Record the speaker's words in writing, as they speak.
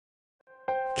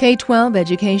K-12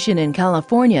 education in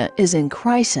California is in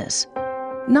crisis.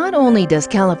 Not only does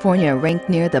California rank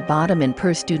near the bottom in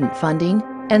per-student funding,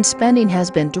 and spending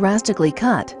has been drastically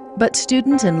cut, but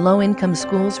students in low-income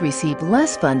schools receive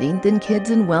less funding than kids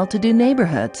in well-to-do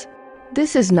neighborhoods.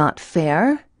 This is not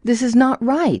fair. This is not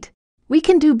right. We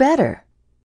can do better.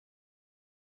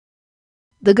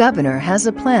 The governor has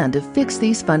a plan to fix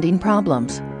these funding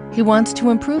problems. He wants to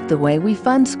improve the way we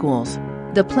fund schools.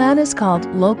 The plan is called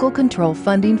Local Control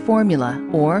Funding Formula,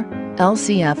 or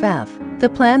LCFF. The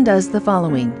plan does the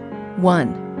following.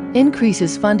 1.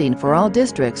 Increases funding for all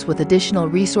districts with additional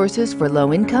resources for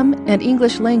low-income and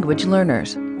English language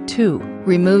learners. 2.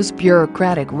 Removes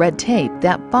bureaucratic red tape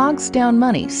that bogs down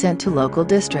money sent to local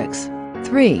districts.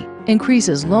 3.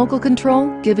 Increases local control,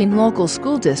 giving local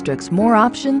school districts more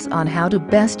options on how to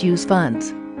best use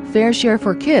funds. Fair Share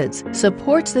for Kids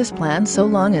supports this plan so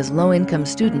long as low-income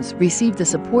students receive the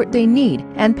support they need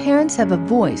and parents have a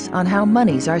voice on how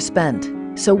monies are spent.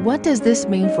 So what does this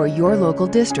mean for your local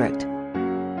district?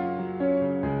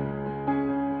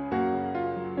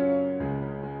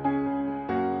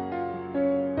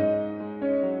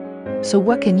 So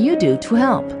what can you do to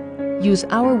help? Use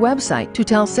our website to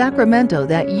tell Sacramento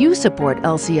that you support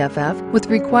LCFF with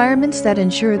requirements that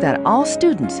ensure that all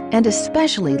students, and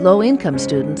especially low-income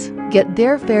students, get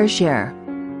their fair share.